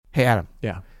Hey, Adam.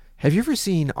 Yeah. Have you ever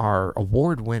seen our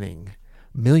award-winning,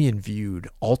 million-viewed,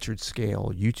 altered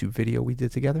scale YouTube video we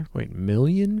did together? Wait,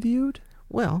 million viewed?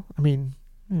 Well, I mean,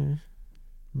 Are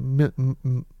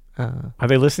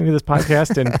they listening to this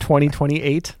podcast in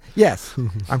 2028? yes,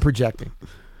 I'm projecting.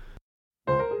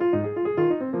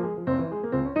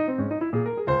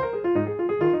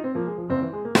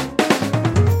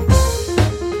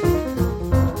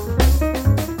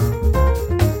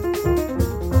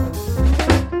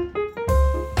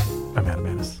 I'm Adam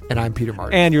Manis. And I'm Peter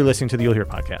Martin. And you're listening to the You'll Hear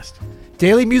podcast.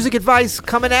 Daily music advice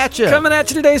coming at you. Coming at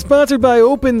you today, sponsored by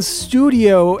Open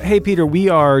Studio. Hey, Peter, we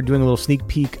are doing a little sneak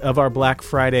peek of our Black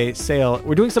Friday sale.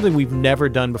 We're doing something we've never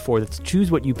done before. That's choose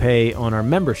what you pay on our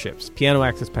memberships. Piano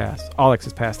Access Pass, All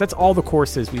Access Pass. That's all the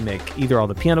courses we make. Either all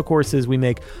the piano courses we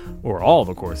make or all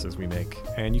the courses we make.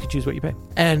 And you can choose what you pay.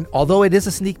 And although it is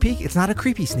a sneak peek, it's not a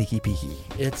creepy sneaky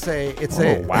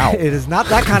peeky. Wow. It is not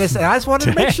that kind of stuff. I just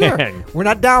wanted to make sure we're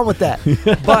not down with that.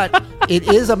 But it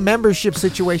is a membership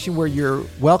situation where you're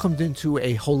welcomed into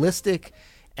a holistic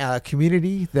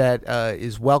community that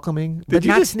is welcoming, but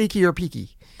not sneaky or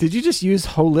peaky. Did you just use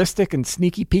holistic and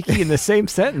sneaky peaky in the same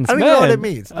sentence? I don't even know what it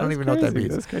means. I don't even know what that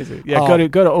means. That's crazy. Yeah, go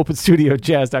to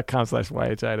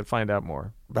openstudiojazz.com/YHI to find out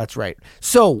more. That's right.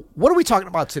 So what are we talking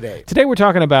about today? Today we're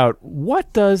talking about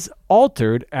what does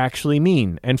altered actually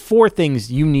mean, and 4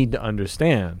 things you need to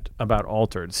understand about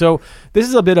altered. So this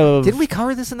is a bit of... Didn't we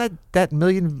cover this in that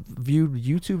million-viewed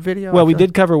YouTube video? Well, we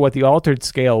did cover what the altered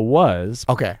scale was.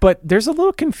 Okay. But there's a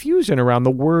little confusion around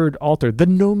the word altered, the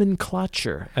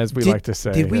nomenclature, as we like to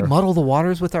say. Did we muddle the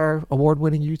waters with our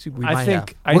award-winning YouTube? We might have.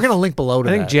 We're going to link below to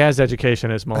that. I think Jazz Education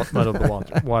has muddled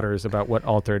the waters about what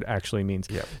altered actually means.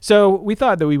 Yep. So we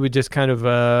thought that we would just kind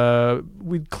of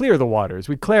we'd clear the waters.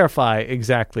 We'd clarify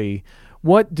exactly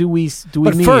what do we mean.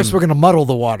 But first, we're going to muddle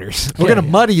the waters. We're going to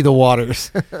muddy the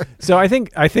waters. So I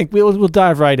think we'll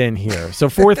dive right in here. So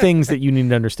 4 things that you need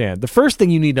to understand. The first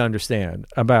thing you need to understand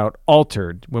about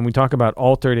altered, when we talk about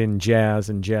altered in jazz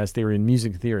and jazz theory and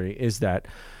music theory, is that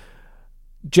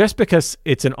just because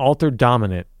it's an altered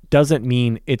dominant doesn't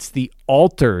mean it's the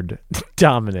altered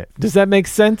dominant. Does that make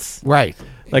sense? Right.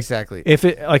 Exactly. If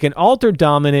it like an altered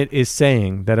dominant is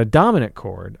saying that a dominant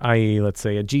chord, i.e., let's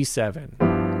say a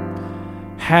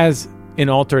G7, has an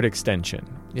altered extension.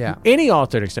 Yeah. Any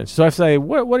altered extension. So if I say,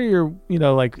 what are your,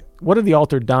 what are the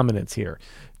altered dominants here?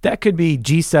 That could be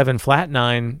G7 flat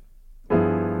 9,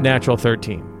 natural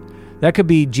 13. That could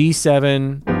be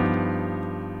G7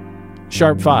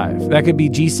 sharp 5. That could be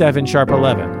G7 sharp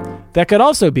 11. That could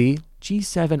also be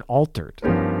G7 altered.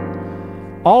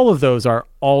 All of those are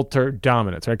altered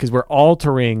dominants, right? Because we're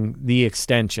altering the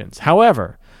extensions.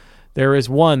 However, there is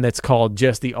one that's called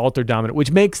just the altered dominant,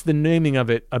 which makes the naming of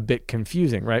it a bit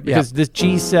confusing, right? Because this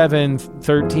G7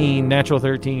 13, natural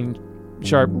 13,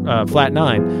 sharp flat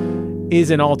 9 is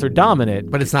an altered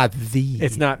dominant, but it's not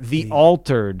the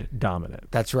altered dominant.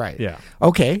 That's right. Yeah.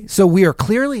 Okay, so we are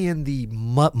clearly in the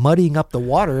muddying up the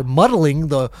water, muddling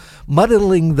the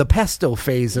pesto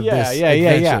phase of this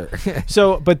adventure. Yeah.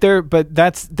 So, but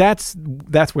that's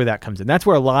where that comes in. That's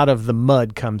where a lot of the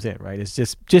mud comes in, right? It's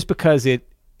just because it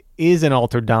is an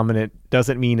altered dominant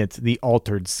doesn't mean it's the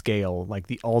altered scale, like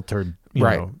the altered,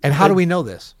 right. And how do we know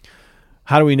this?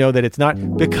 How do we know that it's not?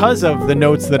 Because of the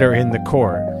notes that are in the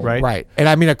chord, right? Right. And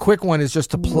I mean, a quick one is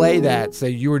just to play that. Say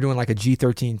you were doing like a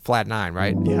G13 flat 9,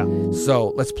 right? Yeah. So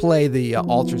let's play the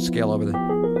altered scale over there.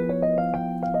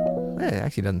 It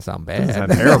actually doesn't sound bad. Doesn't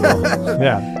sound terrible.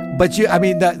 Yeah. But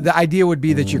the idea would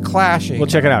be that you're clashing. Well,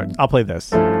 check it out. I'll play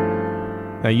this.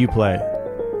 Now you play.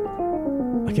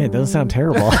 Again, it doesn't sound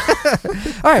terrible. All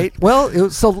right. Well,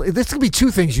 so this could be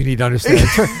 2 things you need to understand.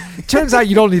 Turns out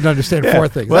you don't need to understand 4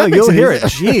 things. Well, you'll hear it.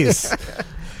 Jeez.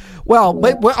 Well,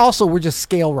 but we're just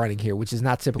scale running here, which is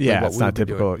not typically what it's not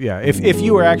typical. Doing. Yeah. If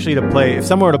you were actually to play, if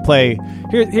someone were to play,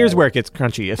 here's where it gets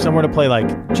crunchy. If someone were to play like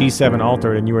G7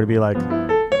 altered and you were to be like,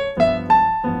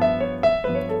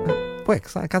 wait,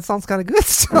 that sounds kind of good.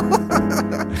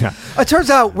 It turns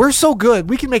out we're so good,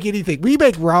 we can make anything. We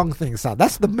make wrong things sound.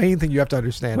 That's the main thing you have to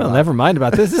understand. Well, never mind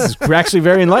about this. This is actually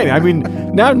very enlightening. I mean,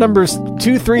 now numbers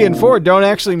 2, 3, and 4 don't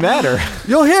actually matter.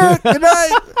 You'll hear it. Good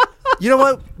night. You know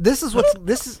what?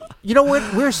 You know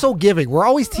what? We're so giving. We're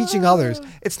always teaching others.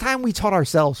 It's time we taught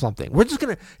ourselves something. It's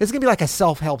going to be like a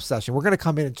self-help session. We're going to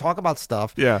come in and talk about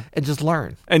stuff and just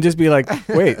learn. And just be like,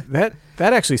 wait, that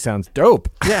actually sounds dope.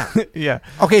 Yeah. Yeah.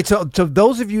 Okay, so to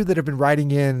those of you that have been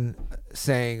writing in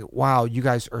saying, wow, you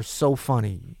guys are so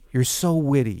funny. You're so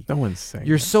witty. No one's saying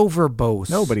You're that. so verbose.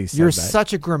 Nobody said You're that.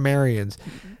 such a grammarians.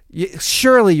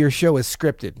 Surely your show is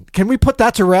scripted. Can we put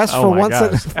that to rest for once?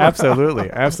 Gosh. Absolutely.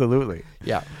 Absolutely.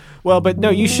 Yeah. Well, but no,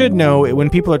 you should know when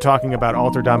people are talking about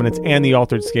altered dominance and the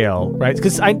altered scale, right?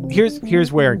 Because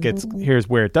here's where it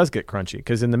does get crunchy.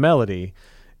 Because in the melody,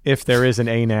 if there is an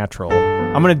A natural,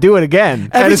 I'm going to do it again.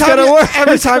 Every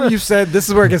time you've said this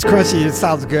is where it gets crunchy, it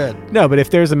sounds good. No, but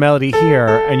if there's a melody here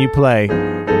and you play,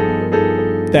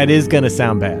 that is going to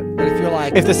sound bad. But if you're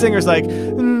like, if the singer's like, I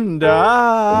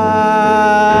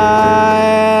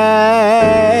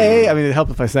mean, it'd help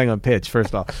if I sang on pitch,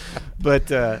 first off. But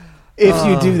if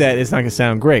you do that, it's not going to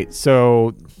sound great.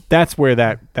 So that's where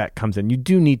that comes in. You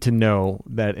do need to know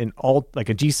that like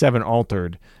a G7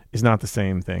 altered is not the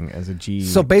same thing as a G.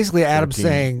 So basically, Adam's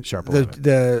saying sharp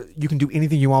you can do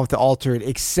anything you want with the altered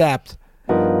except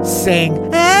sing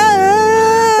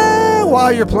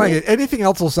while you're playing it. Anything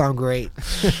else will sound great.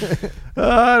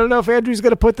 I don't know if Andrew's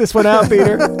going to put this one out,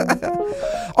 Peter.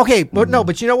 Okay, but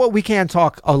you know what? We can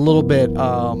talk a little bit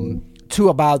too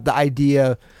about the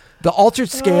idea, the altered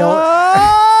scale.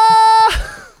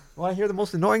 Want to hear the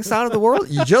most annoying sound in the world?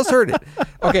 You just heard it.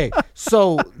 Okay,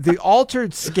 so the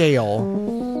altered scale,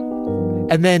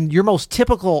 and then your most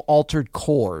typical altered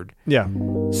chord. Yeah.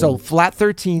 So flat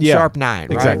 13, sharp 9,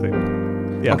 right? Exactly.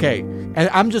 Yeah. Okay, and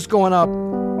I'm just going up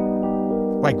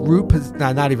like root,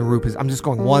 not even root. I'm just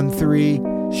going 1, 3,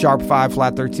 sharp 5,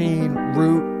 flat 13,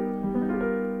 root.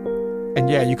 And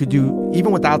yeah, you could do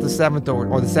even without the 7th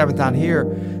or the 7th on here.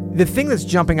 The thing that's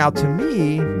jumping out to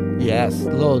me, yes,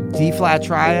 a little D flat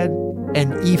triad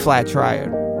and E flat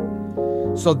triad.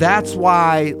 So that's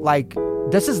why, like,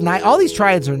 this is nice. All these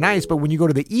triads are nice, but when you go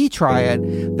to the E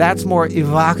triad, that's more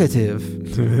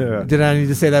evocative. Did I need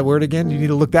to say that word again? You need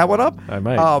to look that one up? I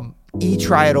might. E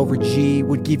triad over G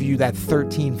would give you that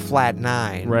 13 flat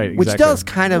 9. Right, exactly. Which does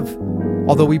kind of,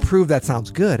 although we proved that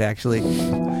sounds good, actually.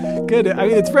 Good. I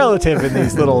mean, it's relative in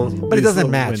these little but it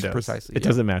doesn't match windows. Precisely. It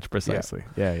doesn't match precisely.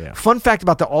 Yeah. Fun fact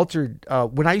about the altered,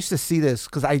 when I used to see this,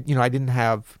 because I didn't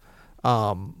have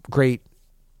great,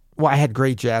 well, I had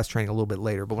great jazz training a little bit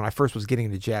later, but when I first was getting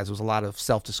into jazz, it was a lot of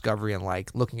self-discovery and like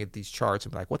looking at these charts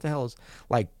and be like, what the hell is,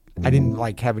 like, I didn't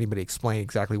like have anybody explain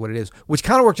exactly what it is, which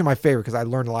kind of worked in my favor because I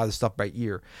learned a lot of this stuff by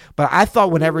ear. But I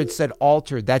thought whenever it said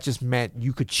altered, that just meant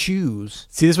you could choose.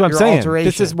 See, this is what I'm saying. Alteration.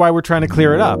 This is why we're trying to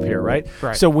clear it up here, right?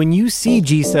 Right. So when you see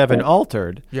G7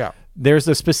 altered, there's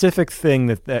a specific thing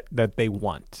that they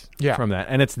want from that,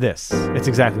 and it's this. It's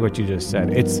exactly what you just said.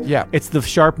 It's the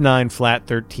sharp 9 flat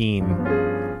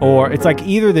 13, or it's like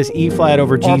either this E flat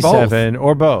over G7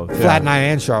 or both. Flat 9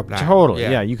 and sharp 9. Totally.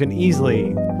 Yeah, you can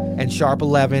easily. And sharp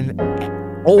 11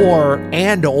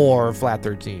 or flat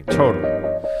 13. Totally.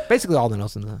 Basically all the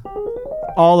notes in the...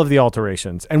 All of the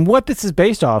alterations. And what this is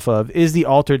based off of is the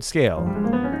altered scale,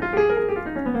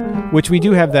 which we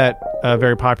do have that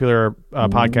very popular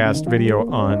podcast video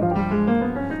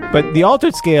on. But the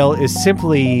altered scale is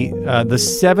simply the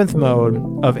 7th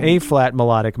mode of A flat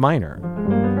melodic minor.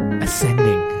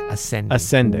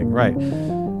 Ascending, right.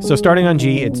 So starting on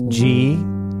G, it's G,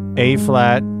 A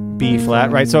flat, B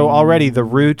flat, right? So already the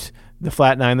root, the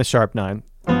flat 9, the sharp 9,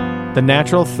 the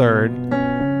natural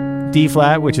 3rd, D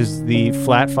flat, which is the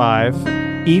flat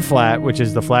 5, E flat, which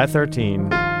is the flat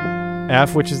 13,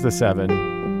 F, which is the 7,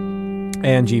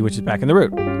 and G, which is back in the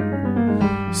root.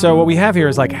 So what we have here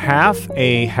is like half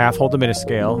a half whole diminished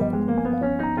scale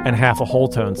and half a whole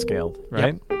tone scale,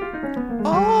 right? Yep.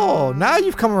 Oh, now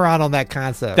you've come around on that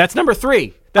concept. That's number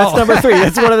 3. Number 3.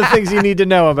 That's one of the things you need to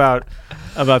know about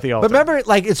the altar. But remember,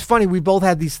 like, it's funny, we both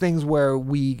had these things where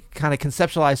we kind of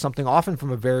conceptualize something often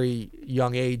from a very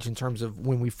young age in terms of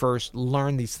when we first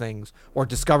learn these things or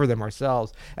discover them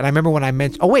ourselves. And I remember when I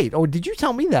mentioned, did you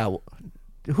tell me that?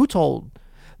 Who told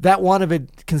that one of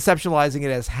it, conceptualizing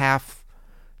it as half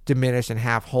diminished and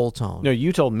half whole tone? No,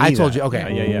 you told me. I told you,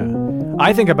 okay. Yeah.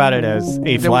 I think about it as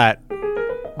A flat.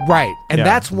 Right. And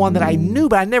that's one that I knew,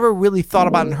 but I never really thought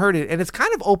about and heard it. And it's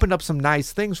kind of opened up some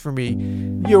nice things for me.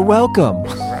 You're welcome.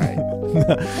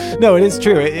 Right. No, it is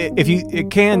true. It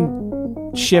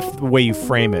can shift the way you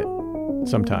frame it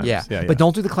sometimes. Yeah. But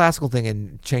don't do the classical thing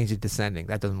and change it descending.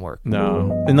 That doesn't work.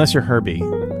 No. Unless you're Herbie.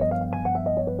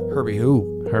 Herbie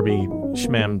who? Herbie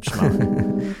Schmam.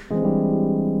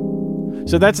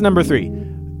 So that's number 3.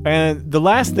 And the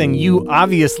last thing you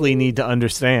obviously need to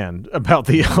understand about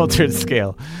the altered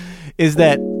scale is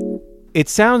that it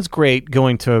sounds great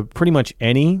going to pretty much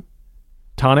any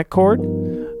tonic chord,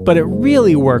 but it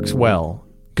really works well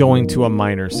going to a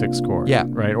minor 6 chord,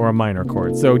 right, or a minor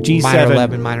chord. So G7, minor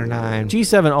 11, minor 9,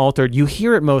 G7 altered. You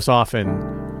hear it most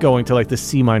often going to like the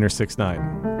C minor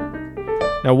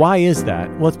 6/9. Now, why is that?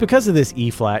 Well, it's because of this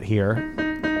E flat here.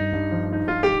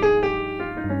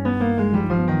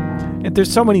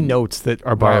 there's so many notes that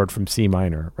are borrowed Right. from C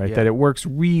minor, right? Yeah. That it works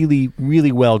really,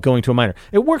 really well going to a minor.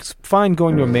 It works fine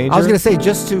going to a major. I was going to say,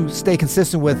 just to stay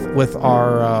consistent with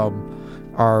our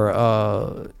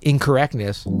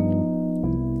incorrectness.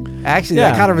 Actually,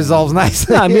 that Yeah. kind of resolves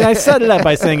nicely. No, I mean, I set it up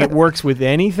by saying it works with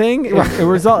anything. It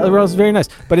results very nice,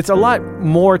 but it's a lot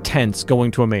more tense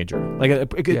going to a major. Like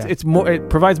it's more.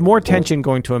 It provides more tension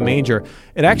going to a major.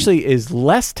 It actually is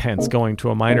less tense going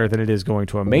to a minor than it is going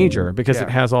to a major because it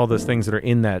has all those things that are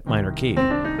in that minor key.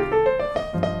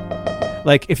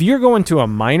 Like if you're going to a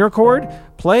minor chord,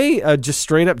 play just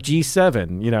straight up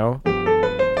G7. You know.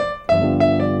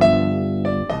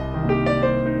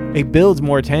 It builds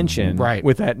more tension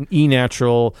with that E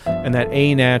natural and that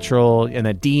A natural and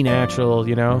that D natural,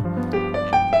 you know.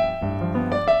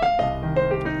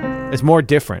 It's more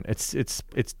different. It's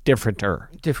differenter.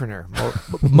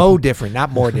 Mo different,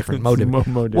 not more different. Mo different.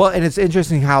 Mo different. Well, and it's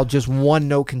interesting how just one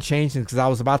note can change things, because I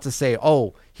was about to say,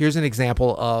 oh, here's an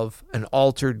example of an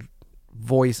altered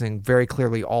voicing, very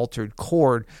clearly altered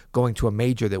chord going to a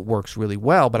major that works really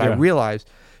well. But I realized,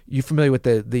 you familiar with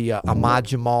the Ahmad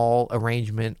Jamal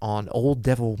arrangement on Old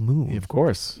Devil Moon? Of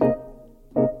course.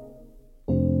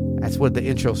 That's what the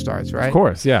intro starts, right? Of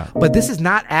course, yeah. But this is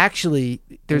not actually,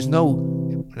 there's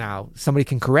no, now somebody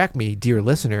can correct me, dear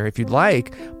listener, if you'd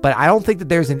like, but I don't think that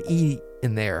there's an E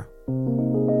in there.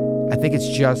 I think it's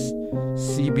just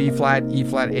C, B flat, E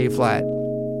flat, A flat.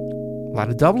 A lot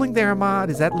of doubling there, Ahmad.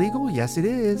 Is that legal? Yes, it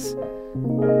is.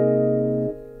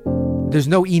 There's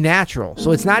no E natural.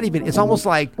 So it's not even, it's almost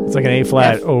like... It's like an A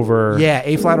flat over... Yeah,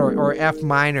 A flat or F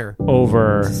minor.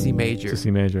 Over... To C major. To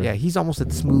C major. Yeah, he's almost at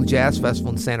the Smooth Jazz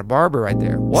Festival in Santa Barbara right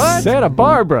there. What? Santa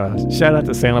Barbara. Shout out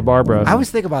to Santa Barbara. I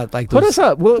always think about like... Put us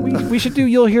up. We should do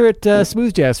You'll Hear It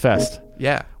Smooth Jazz Fest.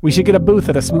 Yeah. We should get a booth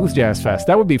at a Smooth Jazz Fest.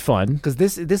 That would be fun. Because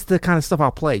this is the kind of stuff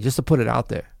I'll play, just to put it out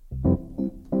there.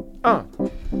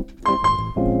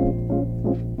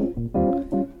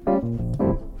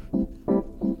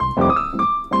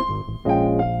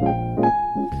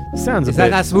 Sounds Is that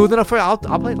not smooth enough for you? I'll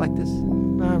play it like this.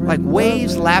 Like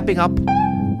waves lapping up.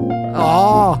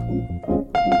 Oh.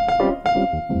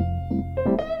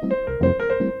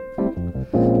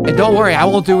 And don't worry, I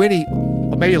won't do any,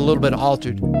 or maybe a little bit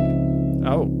altered.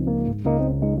 Oh.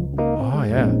 Oh,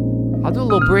 yeah. I'll do a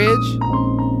little bridge.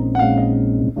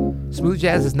 Smooth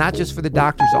jazz is not just for the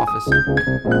doctor's office.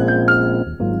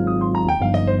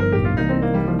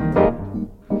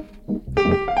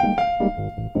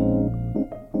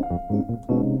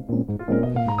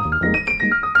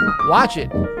 Watch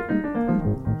it.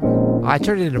 I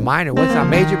turned it into minor. What's that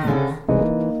major?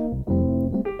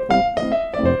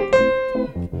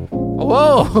 Oh,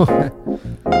 whoa.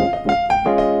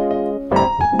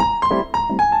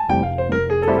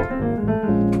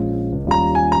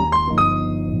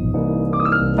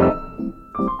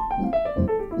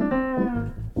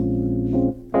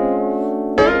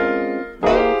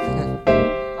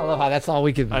 I love how that's all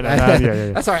we can.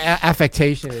 Yeah. That's our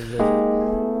affectation. Is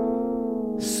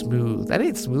smooth. That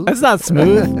ain't smooth. That's not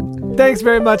smooth. Thanks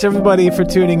very much, everybody, for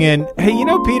tuning in. Hey, you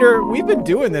know, Peter, we've been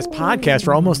doing this podcast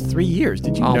for almost 3 years.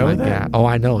 Did you know that? God. Oh,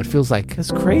 I know. It feels like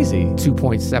That's crazy.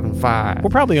 2.75. We're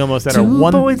probably almost at our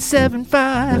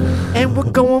 2.75, and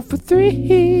we're going for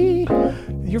 3.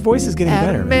 Your voice is getting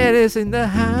better. Adam is in the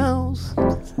house.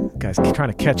 Guys, trying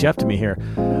to catch up to me here.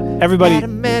 Everybody,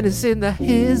 Adam is in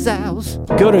his house.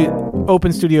 go to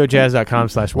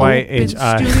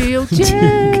openstudiojazz.com/YHI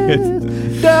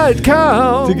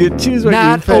OpenStudioJazz.com. to get choose what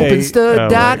Not you pay.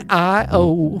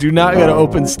 OpenStud.io. Do not go to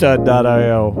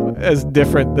openstud.io. That's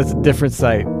different. That's a different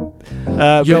site.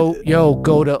 Yo,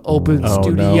 go to Open Oh,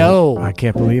 Studio. no. I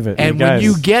can't believe it. And You when guys-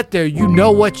 you get there, you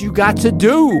know what you got to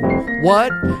do.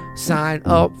 What? Sign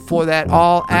up for that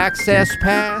all access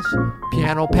pass,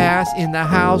 piano pass in the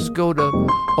house. Go to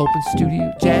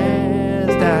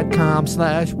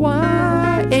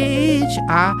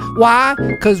openstudiojazz.com/YHI. Why?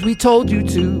 Because we told you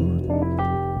to.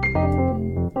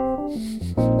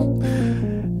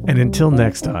 And until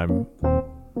next time.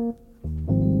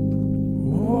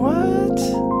 What?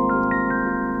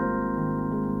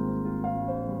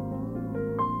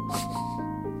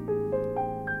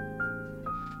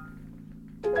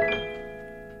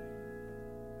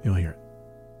 You'll hear it.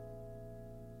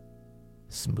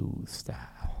 Smooth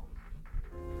style.